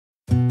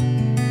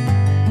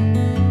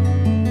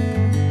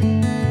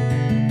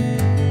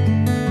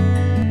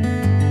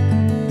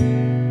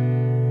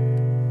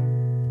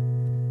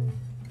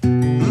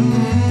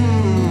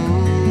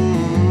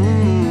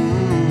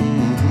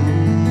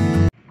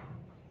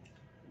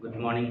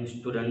morning,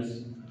 students.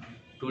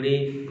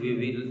 Today we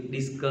will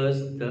discuss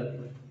the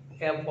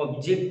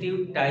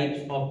objective types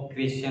of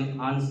question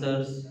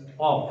answers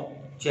of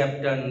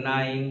chapter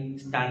 9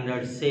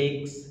 standard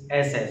 6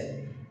 SS,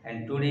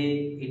 and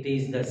today it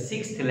is the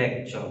sixth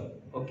lecture.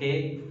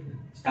 Okay,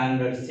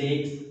 standard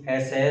 6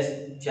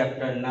 SS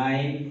chapter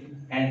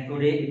 9, and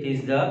today it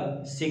is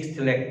the sixth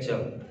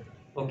lecture.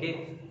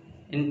 Okay,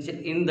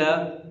 in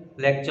the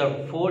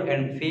lecture 4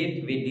 and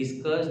 5 we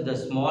discussed the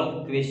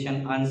small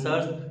question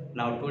answers.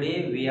 Now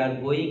today I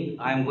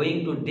am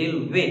going to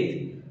deal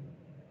with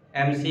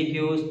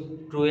MCQs,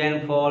 true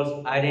and false,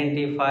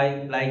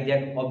 identify, like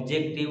that,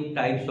 objective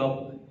types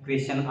of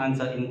question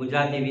answer. In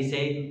Gujarati we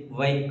say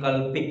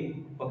vaikalpik.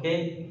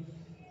 Okay,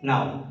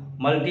 now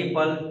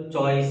multiple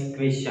choice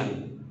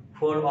question,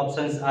 four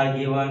options are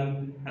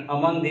given, and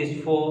among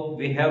these four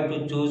we have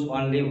to choose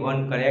only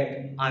one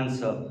correct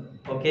answer.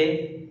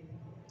 Okay,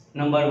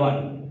 number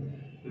 1,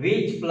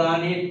 which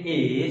planet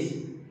is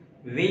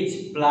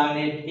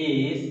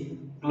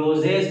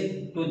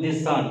closest to the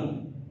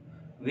sun?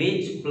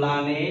 Which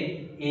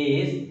planet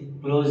is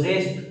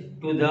closest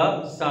to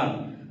the sun?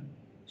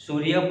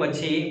 सूर्य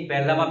પછી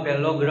પહેલામાં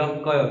પહેલો ગ્રહ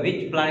કયો?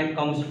 Which planet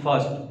comes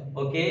first?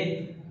 Okay,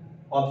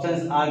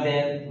 options are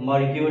there: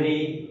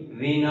 Mercury,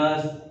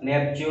 Venus,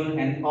 Neptune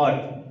and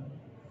Earth.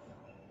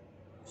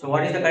 So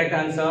what is the correct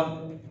answer?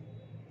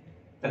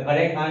 The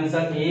correct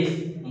answer is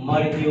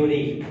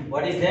Mercury.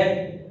 What is that?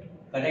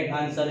 Correct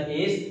answer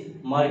is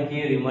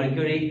Mercury.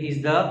 Mercury is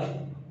the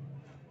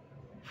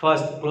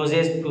first,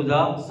 closest to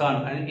the sun,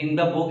 and in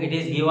the book it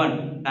is given,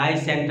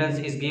 nice sentence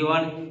is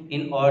given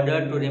in order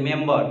to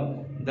remember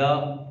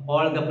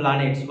all the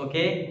planets.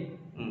 Okay.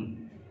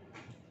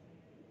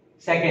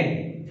 Second,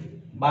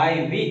 by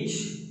which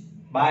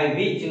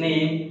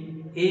name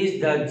is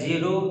the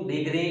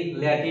 0-degree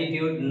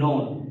latitude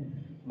known?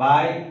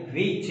 By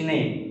which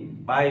name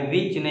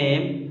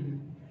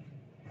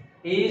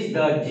is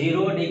the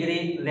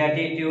 0-degree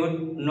latitude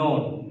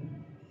known?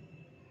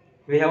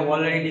 We have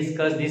already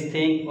discussed this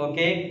thing.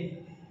 Okay,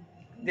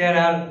 there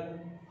are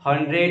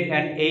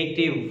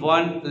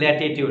 181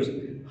 latitudes.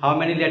 How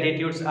many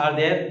latitudes are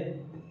there?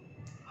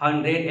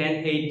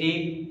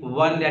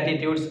 181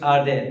 latitudes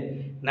are there.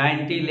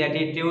 90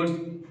 latitudes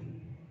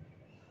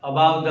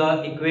above the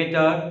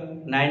equator,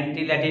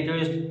 90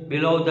 latitudes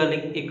below the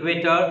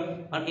equator,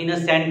 and in a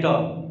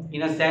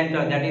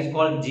center that is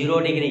called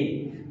 0-degree,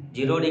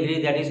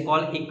 that is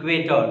called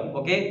equator.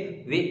 Okay,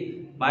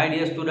 my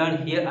dear student,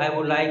 here I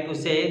would like to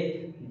say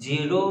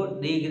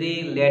 0-degree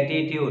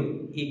latitude,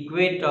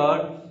 equator,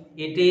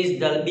 it is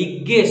the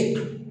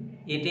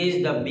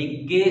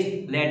biggest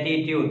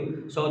latitude.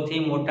 સૌથી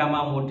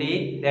મોટામાં મોટી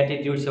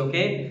latitude છે.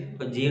 Okay,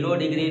 so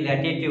 0-degree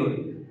latitude,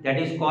 that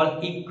is called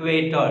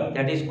equator.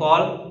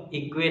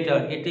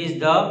 It is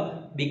the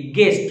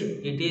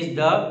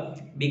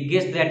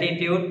biggest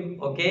latitude.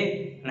 Okay,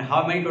 and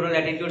how many total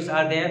latitudes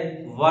are there?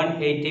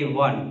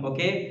 181.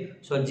 Okay,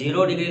 so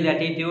 0-degree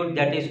latitude,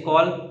 that is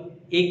called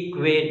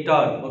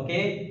equator.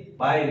 Okay,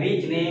 by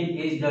which name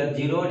is the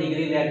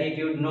 0-degree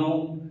latitude known?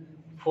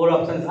 Four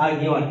options are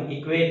given: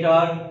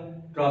 equator,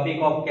 Tropic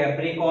of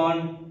Capricorn,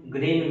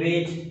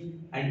 Greenwich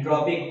and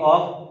Tropic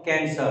of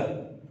Cancer.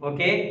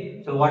 Okay,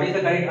 so what is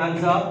the correct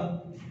answer?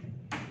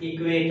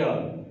 Equator.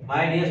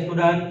 My dear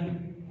student,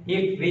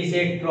 if we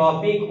say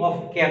Tropic of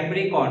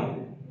Capricorn,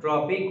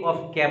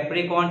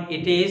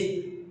 it is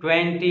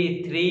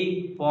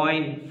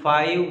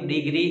 23.5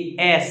 degree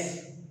S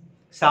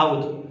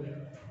south.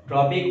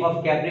 Tropic of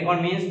Capricorn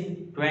means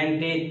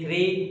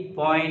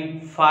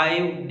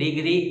 23.5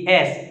 degree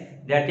S,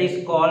 that is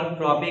called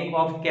Tropic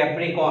of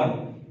Capricorn.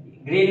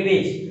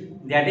 Greenwich,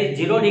 that is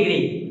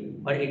 0-degree,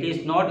 but it is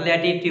not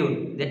latitude,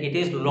 that it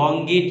is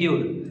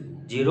longitude.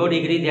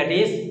 0-degree, that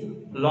is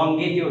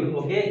longitude.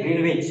 Okay,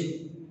 Greenwich.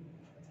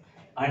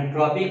 And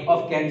Tropic of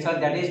Cancer,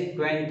 that is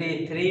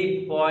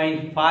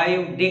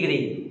 23.5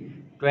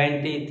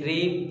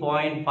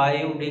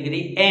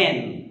 degree, N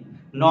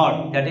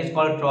north, that is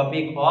called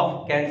Tropic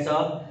of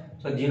Cancer.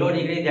 So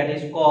 0-degree, that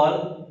is called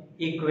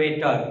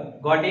equator.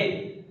 Got it?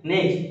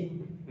 Next,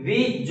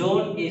 which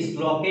zone is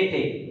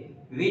located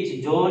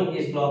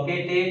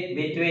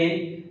between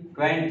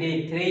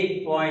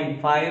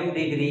 23.5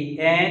 degree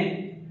N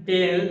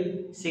till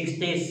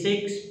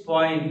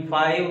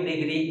 66.5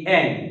 degree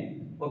N?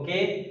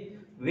 Okay,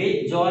 which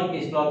zone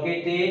is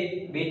located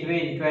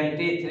between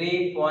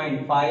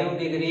 23.5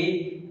 degree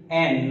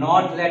and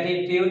north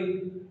latitude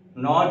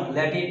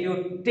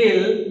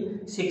till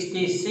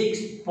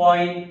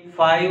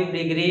 66.5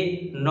 degree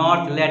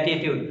north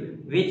latitude?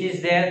 Which is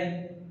there?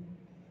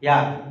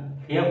 Yeah,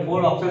 here four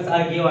options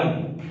are given: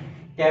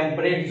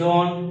 temperate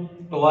zone,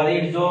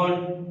 torrid zone,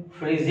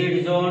 frigid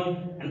zone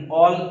and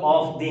all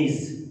of these.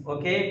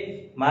 Okay,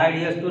 my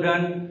dear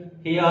student,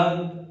 here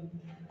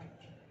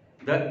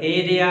the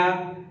area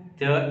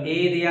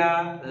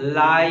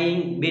lying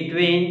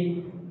between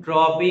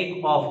Tropic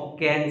of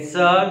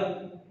Cancer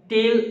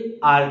till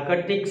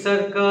Arctic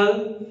Circle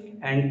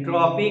and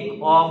Tropic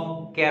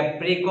of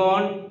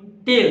Capricorn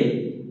till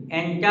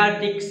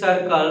Antarctic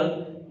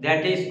Circle,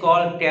 that is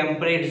called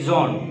temperate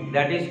zone.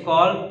 That is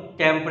called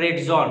temperate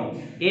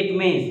zone. It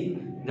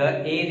means the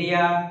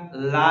area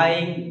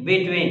lying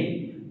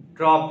between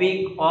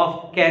Tropic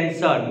of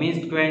Cancer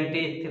means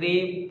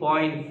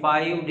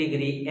 23.5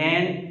 degree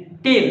and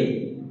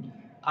till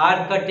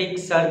Arctic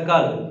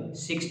Circle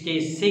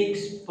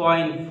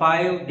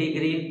 66.5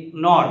 degree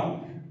north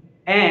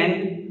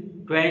and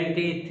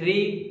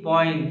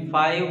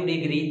 23.5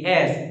 degree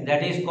S,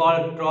 that is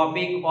called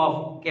Tropic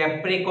of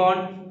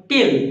Capricorn,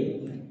 till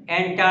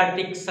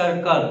Antarctic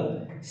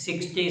Circle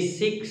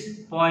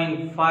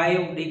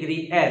 66.5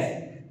 degree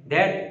S,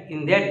 that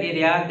in that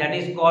area, that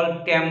is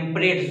called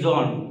temperate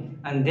zone,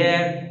 and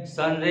there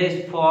sun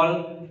rays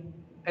fall.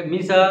 It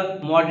means a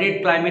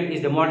moderate climate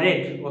is the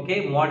moderate,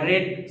 okay,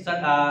 moderate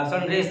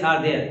sun rays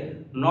are there,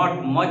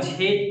 not much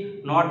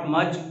heat, not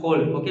much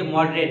cold, okay,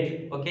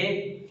 moderate,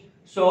 okay.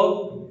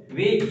 So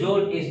which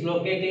zone is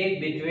located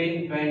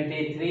between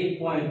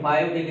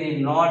 23.5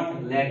 degree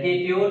north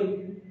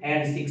latitude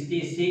and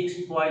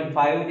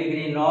 66.5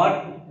 degree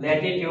north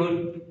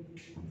latitude?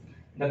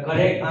 The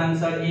correct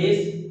answer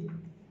is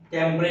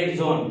temperate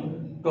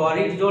zone.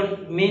 Torrid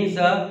zone means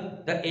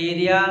the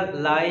area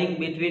lying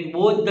between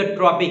both the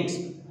tropics.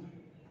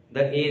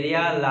 The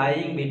area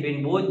lying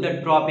between both the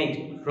tropics,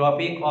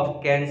 Tropic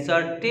of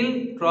Cancer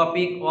till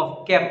Tropic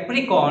of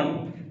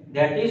Capricorn,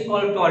 that is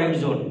called torrid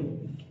zone.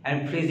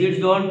 And frigid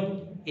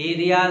zone,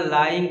 area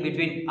lying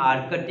between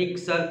Arctic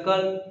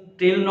Circle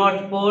till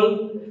North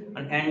Pole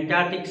and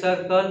Antarctic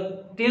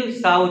Circle till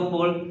South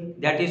Pole,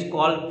 that is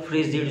called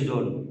frigid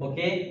zone.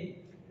 Okay.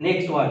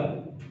 Next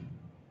one.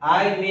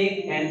 I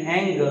make an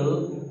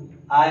angle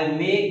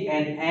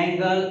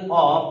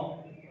of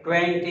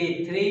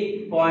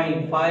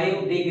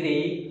 23.5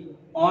 degree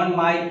on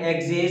my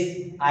axis.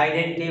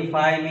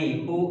 Identify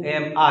me. Who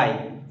am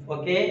I?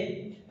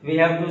 Okay. We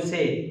have to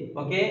say,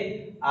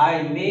 okay,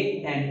 I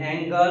make an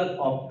angle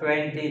of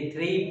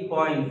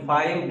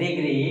 23.5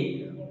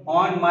 degree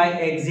on my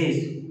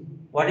axis.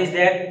 What is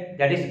that?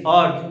 That is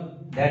Earth.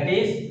 That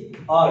is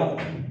Earth.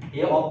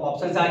 Here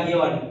options are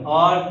given: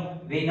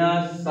 Earth,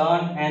 Venus,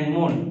 Sun and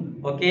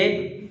Moon.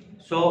 Okay.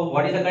 So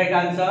what is the correct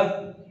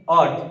answer?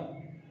 Earth.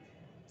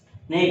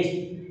 Next,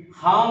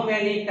 how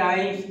many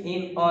times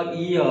in a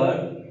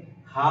year?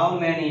 How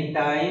many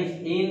times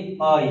in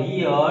a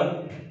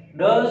year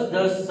does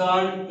the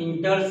sun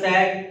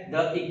intersect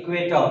the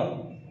equator?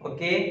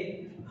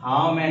 Okay.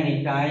 How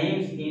many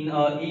times in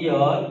a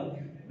year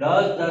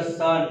does the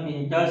sun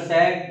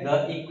intersect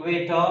the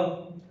equator?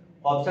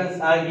 Options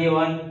are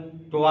given: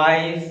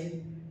 twice,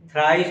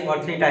 thrice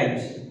or three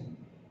times,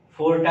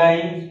 four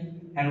times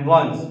and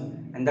once.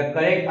 And the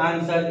correct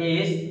answer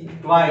is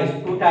twice,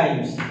 two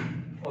times.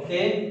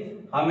 Okay.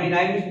 How many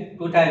times?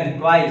 Two times,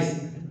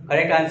 twice.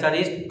 Correct answer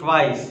is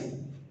twice.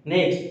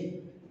 Next,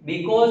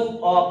 because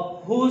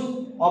of whose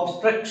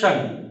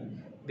obstruction,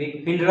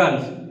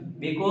 hindrance,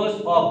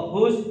 because of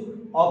whose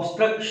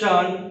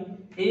obstruction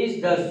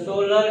is the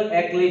solar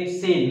eclipse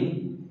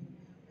seen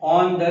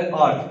on the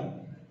earth?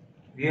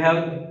 We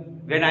have,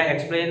 when I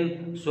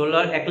explain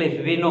solar eclipse,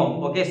 we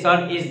know, okay,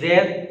 sun is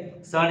there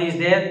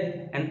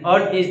and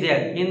earth is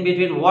there. In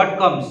between what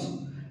comes?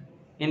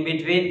 In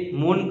between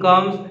moon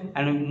comes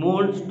and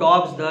moon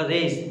stops the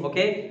rays,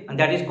 okay, and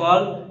that is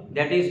called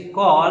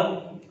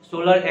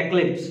solar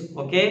eclipse.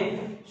 Okay.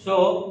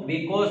 So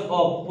because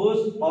of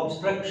whose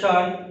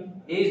obstruction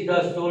is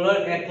the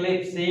solar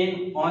eclipse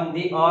seen on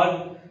the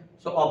earth?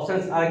 So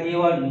options are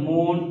given: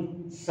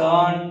 moon,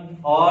 sun,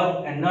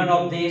 earth, and none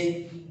of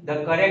these.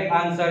 The correct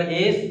answer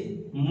is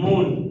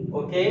moon.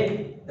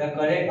 Okay. The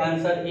correct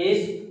answer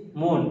is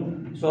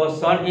moon. So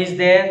sun is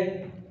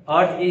there,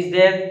 earth is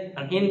there,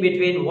 and in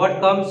between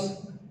what comes?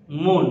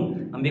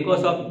 Moon. And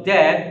because of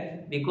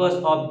that we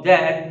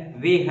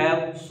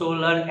have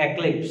solar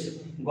eclipse.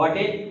 Got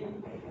it?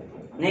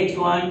 Next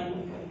one.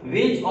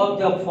 Which of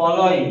the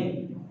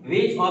following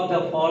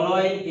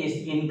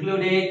is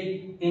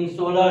included in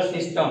solar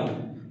system?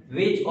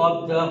 Which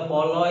of the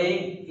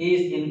following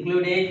is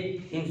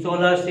included in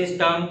solar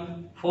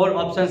system? Four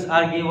options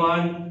are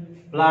given: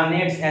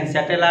 planets and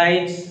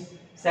satellites,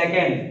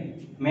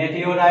 second,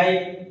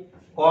 meteorite,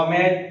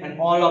 comet, and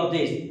all of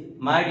this.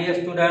 My dear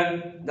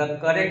student, the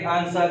correct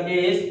answer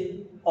is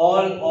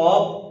all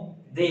of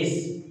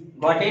this.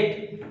 Got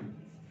it?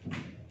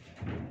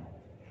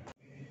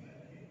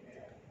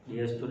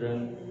 Dear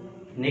student,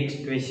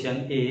 next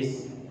question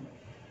is: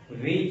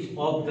 which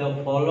of the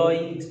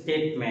following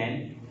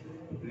statements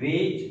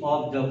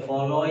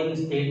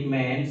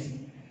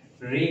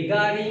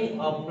regarding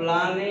a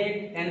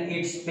planet and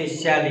its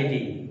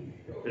speciality,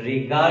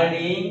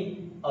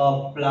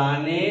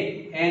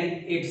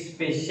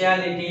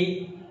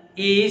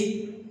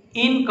 is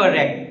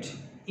incorrect?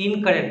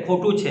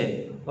 खोटू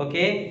छे.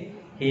 Okay.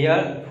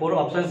 Here four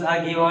options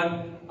are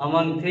given.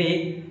 Among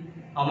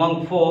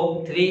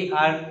four, three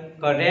are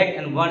correct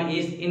and one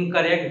is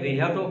incorrect. We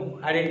have to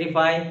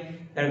identify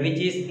that which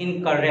is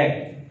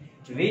incorrect.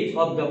 Which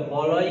of the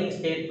following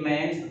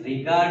statements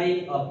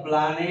regarding a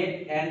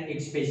planet and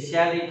its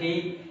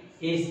speciality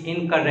is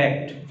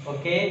incorrect?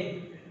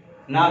 Okay.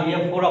 Now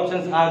here four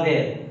options are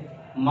there.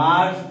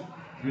 Mars,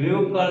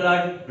 blue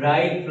colored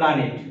bright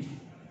planet.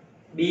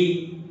 B,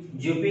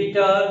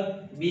 Jupiter,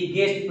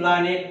 biggest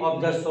planet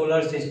of the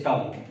solar system.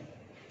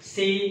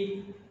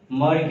 C,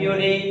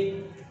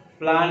 Mercury,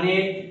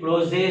 planet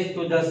closest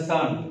to the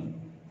sun.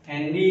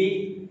 And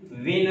D,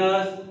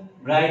 Venus,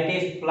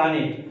 brightest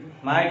planet.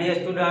 My dear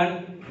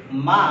student,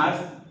 Mars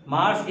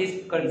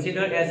is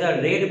considered as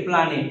a red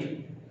planet,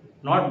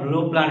 not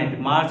blue planet.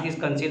 Mars is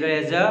considered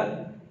as a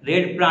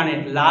red planet.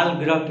 લાલ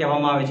ગ્રહ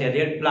કહેવામાં આવે છે,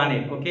 red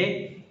planet. Okay,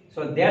 so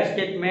that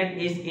statement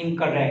is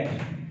incorrect.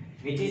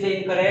 Which is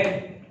incorrect?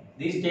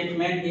 This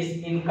statement is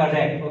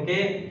incorrect.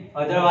 Okay,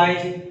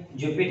 otherwise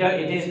Jupiter,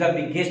 it is the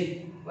biggest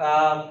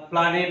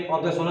planet of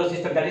the solar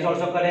system, that is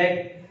also correct.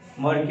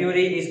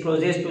 Mercury is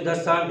closest to the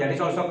sun, that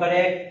is also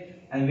correct.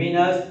 And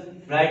Venus,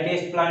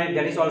 brightest planet,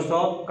 that is also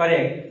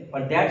correct.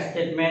 But that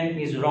statement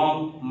is wrong.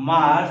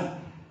 Mars,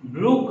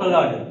 blue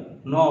colored,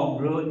 no,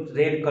 blue,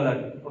 red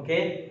colored.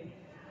 Okay,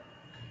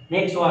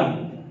 next one.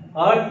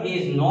 Earth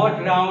is not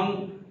round.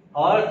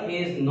 Earth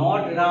is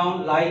not round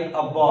like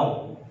a ball.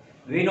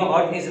 We know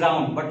Earth is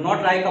round, but not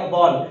like a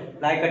ball,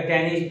 like a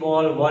tennis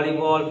ball,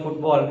 volleyball,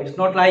 football. It's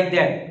not like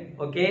that.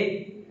 Okay,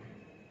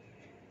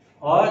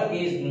 Earth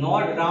is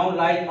not round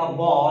like a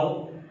ball,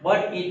 but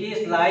it is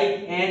like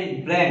an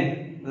blank.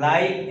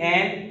 Like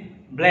an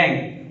blank.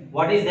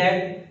 What is that?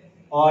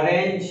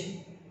 Orange,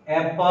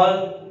 apple,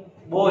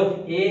 both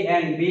A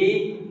and B,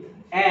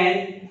 and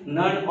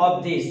none of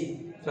this.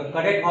 So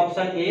correct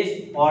option is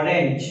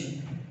orange.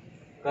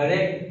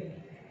 Correct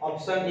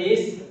option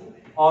is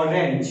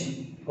orange.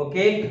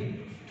 Okay,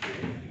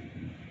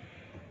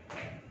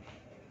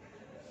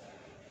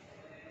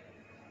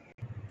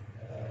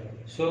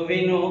 so we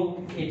know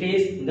it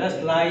is just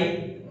like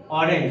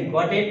orange.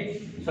 Got it?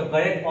 So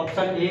correct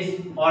option is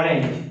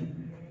orange.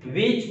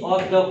 Which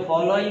of the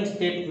following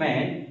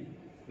statement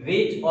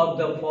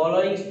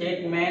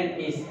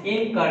is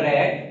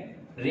incorrect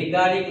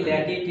regarding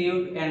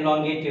latitude and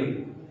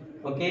longitude?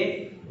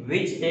 Okay,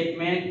 which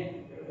statement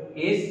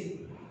is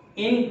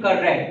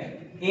incorrect?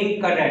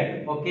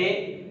 Okay,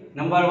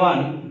 number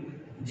 1,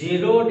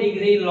 0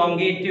 degree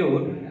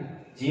longitude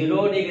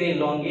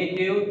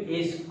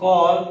is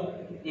called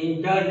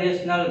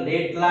international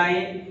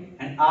dateline,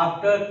 and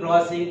after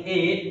crossing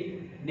it,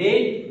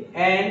 date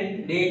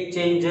and date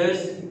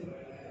changes.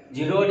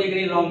 0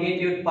 degree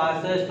longitude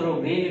passes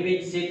through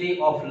Greenwich city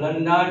of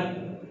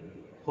London.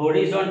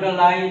 Horizontal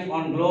lines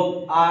on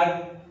globe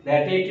are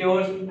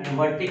latitudes and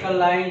vertical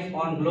lines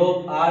on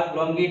globe are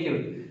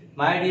longitude.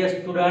 My dear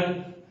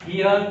student,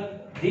 here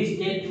this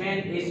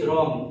statement is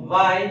wrong.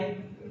 Why?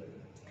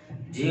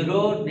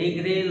 0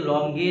 degree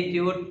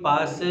longitude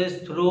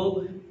passes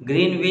through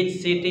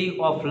Greenwich city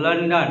of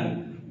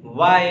London,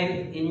 while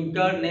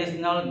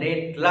international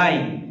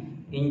dateline,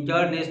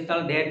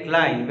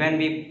 when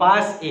we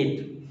pass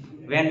it,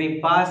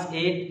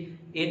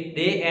 it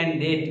day and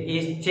date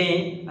is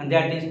changed, and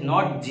that is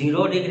not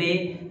 0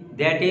 degree,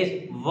 that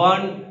is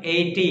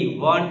 180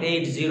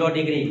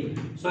 degree.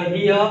 So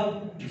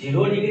here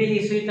 0 degree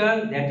is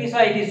written, that is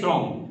why it is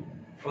wrong.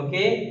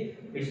 Okay,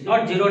 it's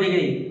not 0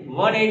 degree,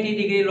 180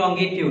 degree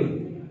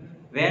longitude.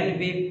 When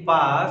we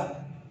pass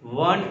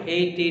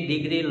 180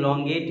 degree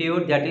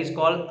longitude, that is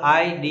called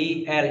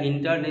IDL,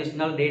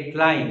 international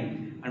dateline.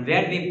 And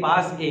when we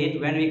pass it,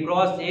 when we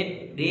cross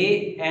it,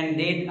 day and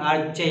date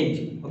are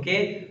changed.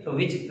 Okay, so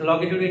which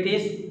longitude it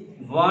is?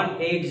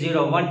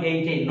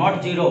 180,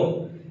 not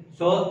 0.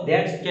 So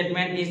that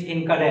statement is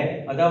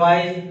incorrect.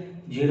 Otherwise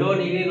 0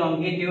 degree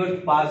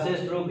longitude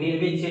passes through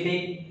Greenwich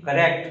city,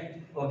 correct.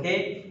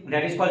 Okay,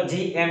 that is called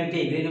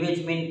GMT,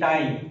 Greenwich Mean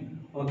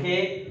Time.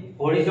 Okay,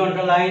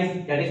 horizontal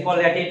lines, that is called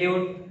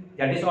latitude,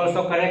 that is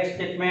also correct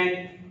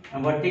statement.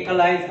 And vertical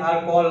lines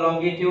are called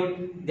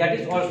longitude, that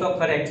is also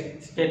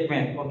correct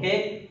statement.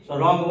 Okay, so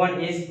wrong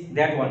one is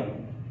that one.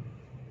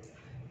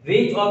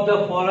 Which of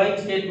the following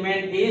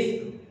statement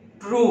is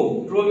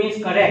true? True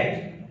means correct.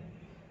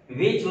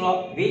 Which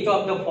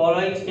of the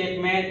following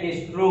statement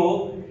is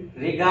true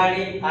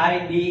regarding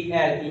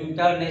IDL,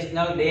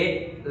 international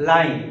date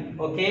line?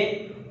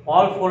 Okay,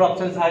 all four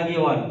options are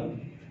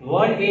given.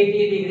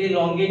 180 degree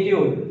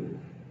longitude,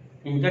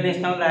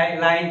 international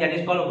line, that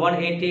is called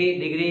 180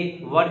 degree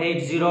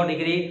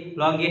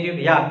longitude.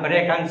 Yeah,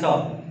 correct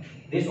answer.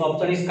 This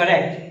option is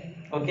correct.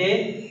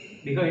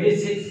 Okay, because it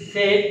is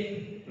said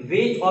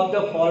which of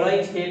the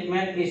following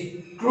statement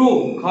is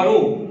true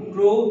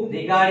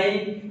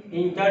regarding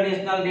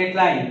international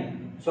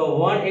dateline. So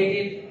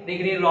 180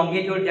 degree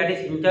longitude, that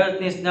is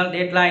international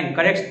dateline,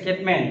 correct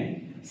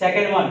statement.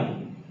 Second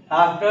one,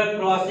 after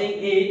crossing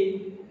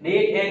it,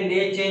 date and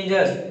date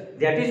changes,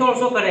 that is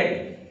also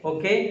correct.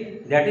 Okay,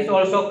 that is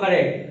also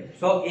correct.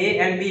 So A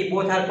and B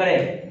both are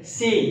correct.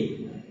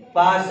 C,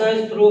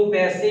 passes through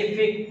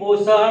Pacific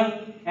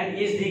Ocean and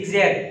is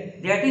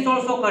zigzag, that is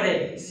also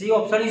correct. C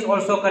option is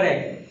also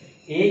correct.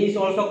 A is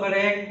also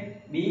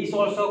correct, B is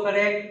also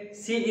correct,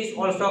 C is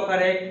also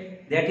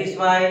correct. That is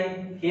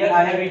why here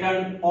I have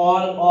written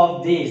all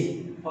of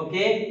these.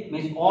 Okay,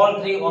 means all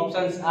three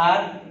options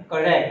are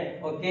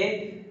correct.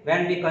 Okay,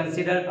 when we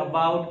consider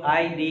about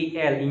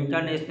IDL,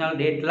 international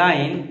date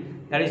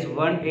line, that is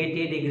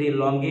 180-degree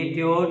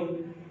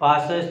longitude,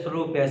 passes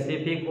through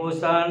Pacific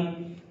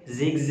Ocean,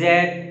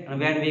 zigzag, and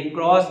when we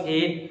cross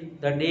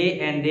it, the day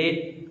and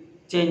date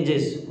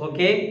changes.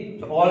 Okay,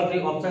 so all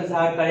three options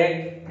are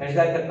correct. That's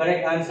why the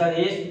correct answer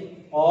is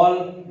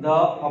all the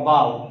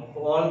above.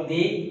 All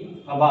the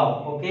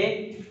above.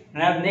 Okay.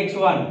 Now next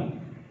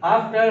one.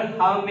 After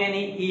how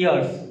many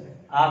years?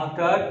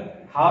 After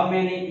how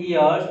many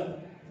years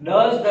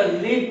does the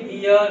leap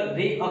year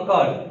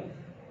reoccur?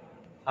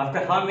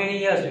 After how many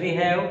years we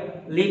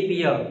have leap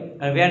year?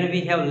 And when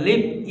we have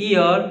leap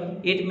year,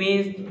 it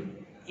means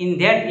in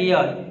that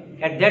year,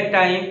 at that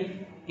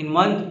time, in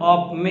month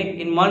of May,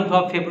 in month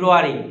of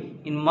February,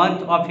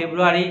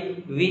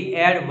 we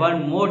add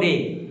one more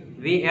day.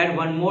 We add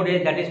one more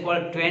day, that is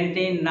called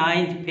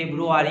 29th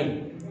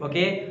February.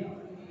 Okay.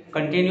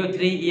 Continue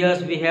 3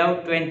 years, we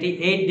have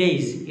 28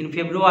 days in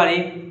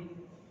February,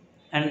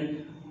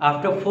 and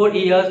after 4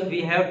 years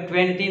we have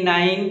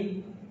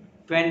 29th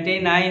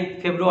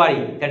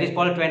February, that is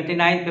called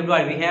 29th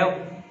February. We have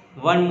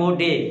one more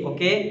day.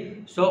 Okay,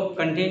 so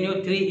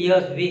continue 3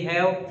 years, we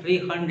have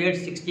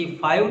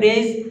 365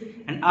 days,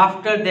 and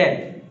after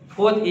that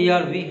 4th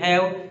year we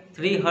have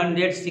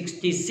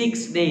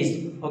 366 days.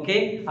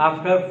 Okay,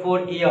 after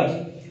 4 years.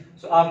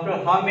 So after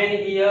how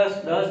many years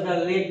does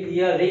the leap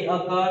year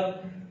reoccur?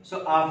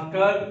 So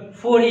after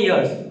 4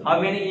 years. How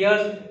many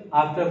years?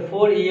 After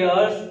 4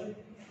 years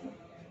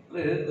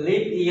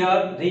leap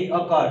year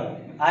reoccur.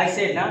 I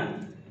said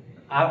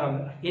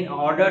in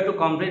order to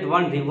complete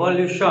one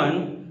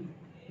revolution,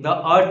 the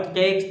earth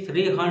takes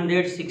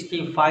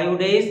 365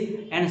 days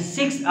and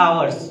 6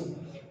 hours.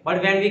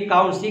 But when we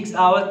count 6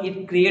 hours,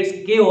 it creates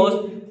chaos.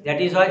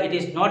 That is why it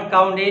is not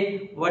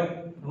counted.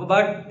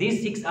 But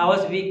these 6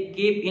 hours we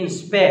keep in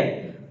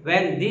spare.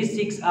 When these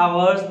 6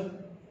 hours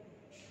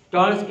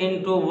turns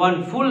into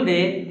one full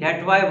day,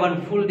 that's why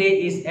one full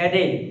day is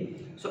added.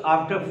 So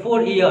after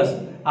 4 years,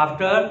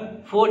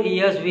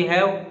 we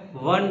have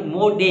one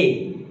more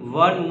day,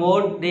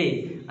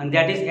 and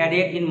that is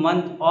added in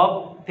month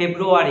of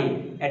February.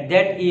 At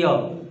that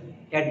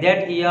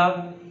year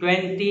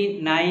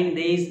 29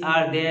 days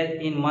are there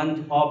in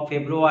month of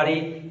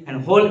February,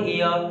 and whole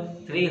year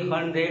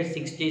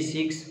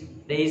 366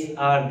 days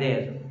are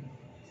there.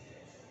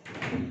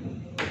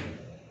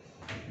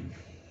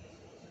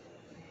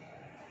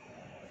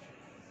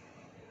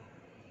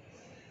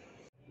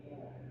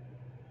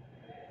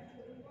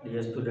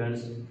 Dear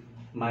students,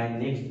 my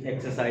next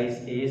exercise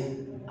is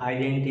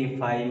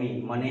identify me.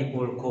 મને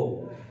ઓળખો.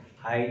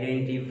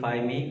 Identify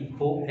me.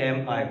 Who am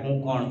I? હું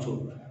કોણ છું?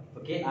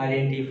 Okay,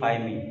 identify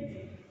me.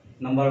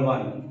 Number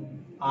 1.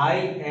 I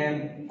am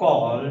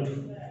called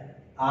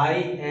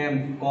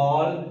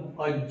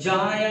a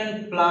giant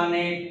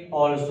planet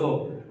also.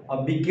 A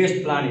biggest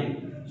planet.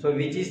 So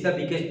which is the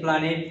biggest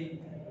planet?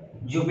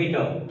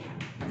 Jupiter.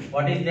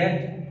 What is that?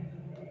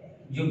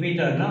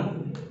 Jupiter, no?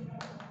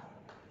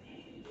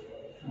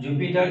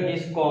 Jupiter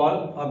is called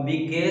a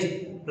biggest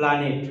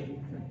planet.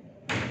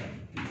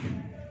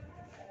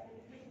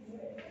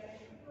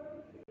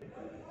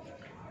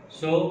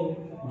 So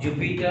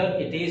Jupiter,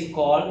 it is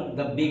called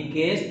the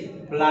biggest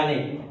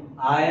planet.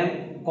 I am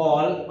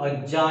called a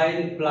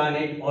giant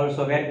planet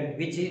also.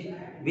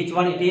 Which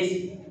one it is?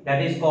 That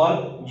is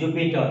called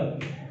Jupiter.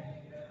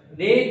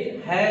 Date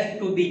has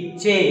to be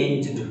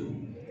changed.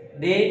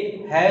 Date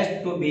has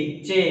to be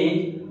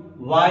changed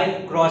while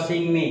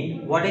crossing me.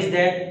 What is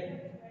that?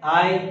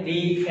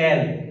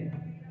 IDL.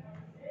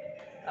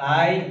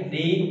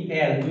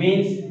 IDL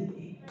means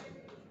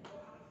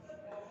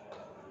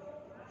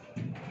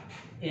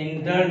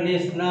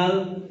International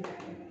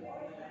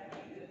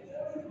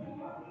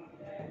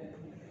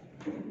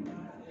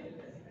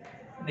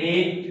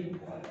Date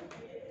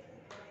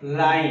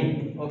Line.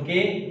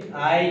 Okay,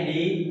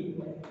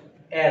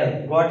 IDL.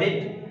 Got it?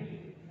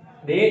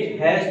 Date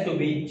has to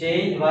be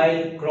changed while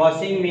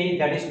crossing me.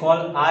 That is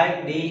called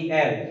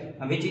IDL.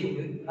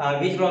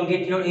 Which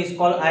longitude is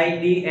called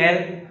IDL?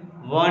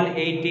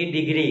 180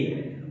 degree.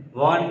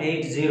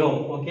 180.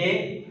 Okay.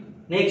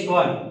 Next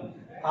one.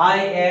 I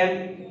am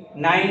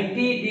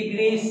 90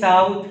 degree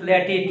south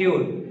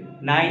latitude.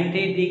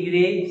 90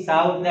 degree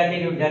south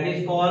latitude. That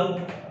is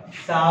called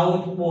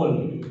South Pole.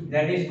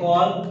 That is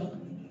called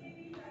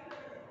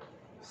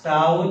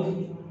South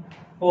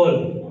Pole.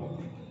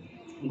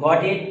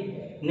 Got it?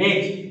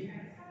 Next,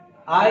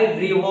 I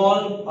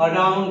revolve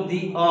around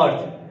the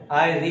earth.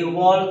 I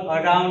revolve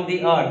around the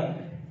earth.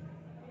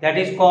 That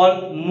is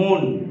called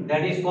moon.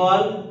 That is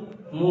called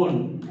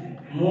moon.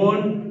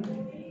 Moon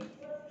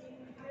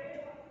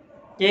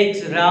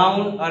takes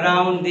round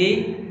around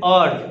the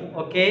earth.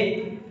 Okay,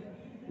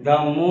 the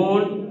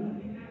moon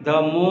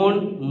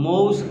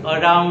moves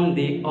around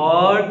the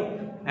earth,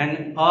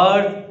 and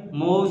earth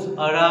moves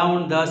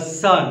around the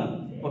sun.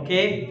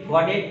 Okay,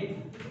 got it?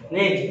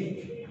 Next,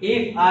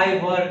 if I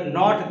were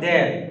not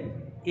there,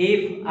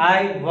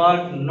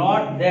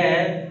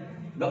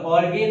 the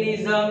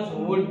organisms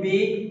would be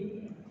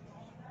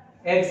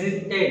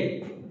existed.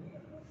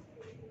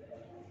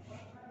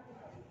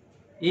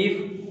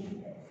 if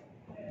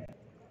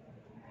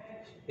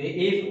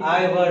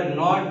I were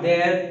not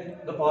there,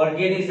 the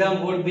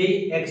organism would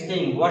be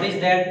extinct. What is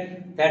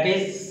that? That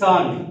is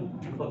sun.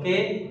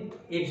 Okay,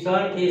 if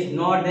sun is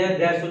not there,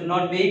 there should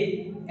not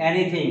be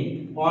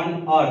anything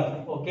on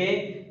earth.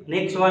 Okay,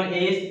 next one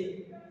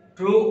is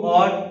true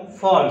or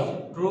false.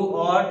 True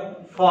or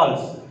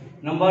false.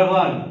 Number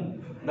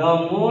one,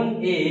 the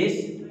moon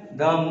is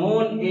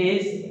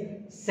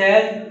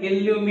self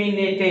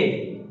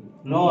illuminated.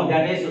 No,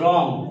 that is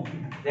wrong.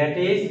 That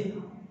is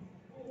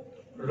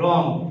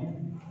wrong.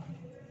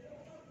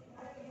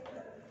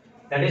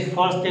 That is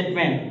false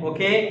statement.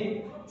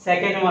 Okay,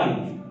 second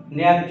one,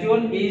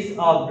 Neptune is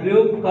a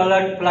blue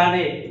colored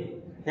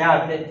planet.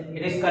 Yeah,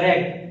 it is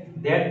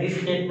correct. That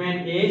this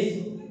statement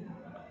is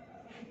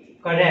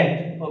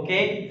correct.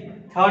 Okay,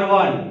 third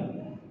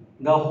one,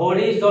 the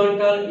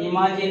horizontal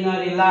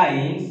imaginary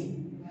lines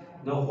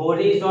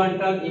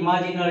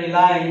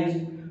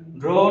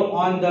drawn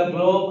on the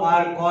globe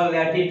are called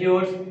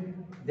latitudes.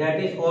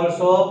 That is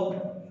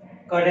also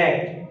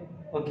correct.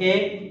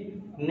 Okay,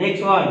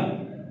 next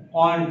one,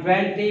 on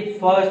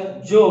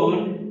 21st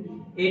June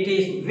it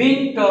is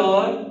winter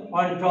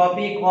on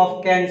Tropic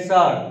of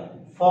Cancer.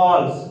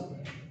 False.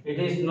 It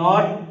is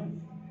not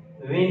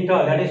winter.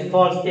 That is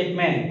false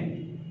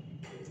statement.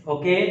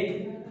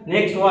 Okay,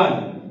 next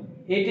one,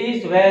 it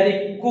is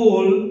very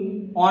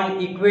cool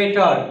on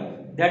equator.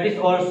 That is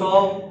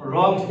also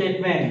wrong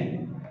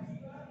statement.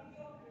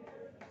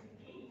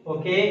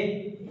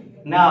 Okay,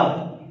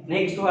 now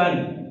next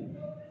one,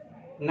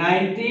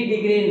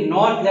 90°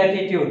 north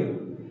latitude,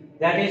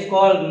 that is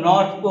called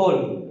North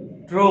Pole.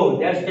 True.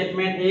 That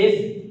statement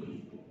is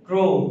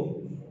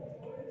true.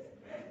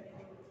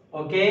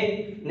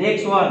 Okay,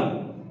 next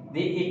one,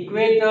 the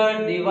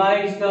equator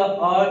divides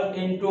the earth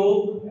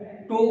into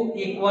two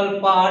equal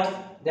parts.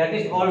 That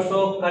is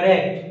also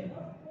correct.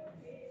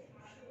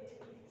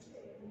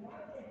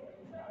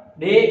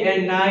 Day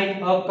and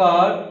night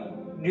occur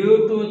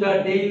due to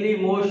the daily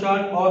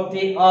motion of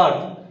the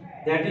earth.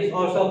 That is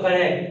also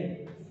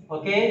correct.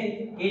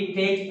 Okay, it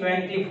takes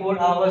 24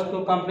 hours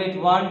to complete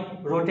one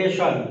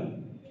rotation.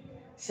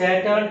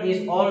 Saturn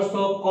is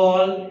also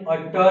called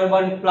a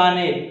turban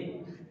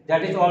planet.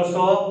 That is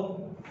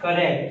also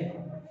correct.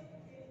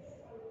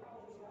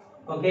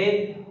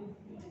 Okay,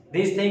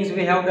 these things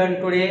we have done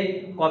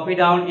today. Copy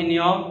down in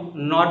your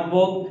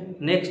notebook.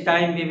 Next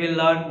time we will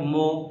learn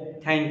more.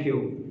 Thank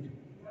you.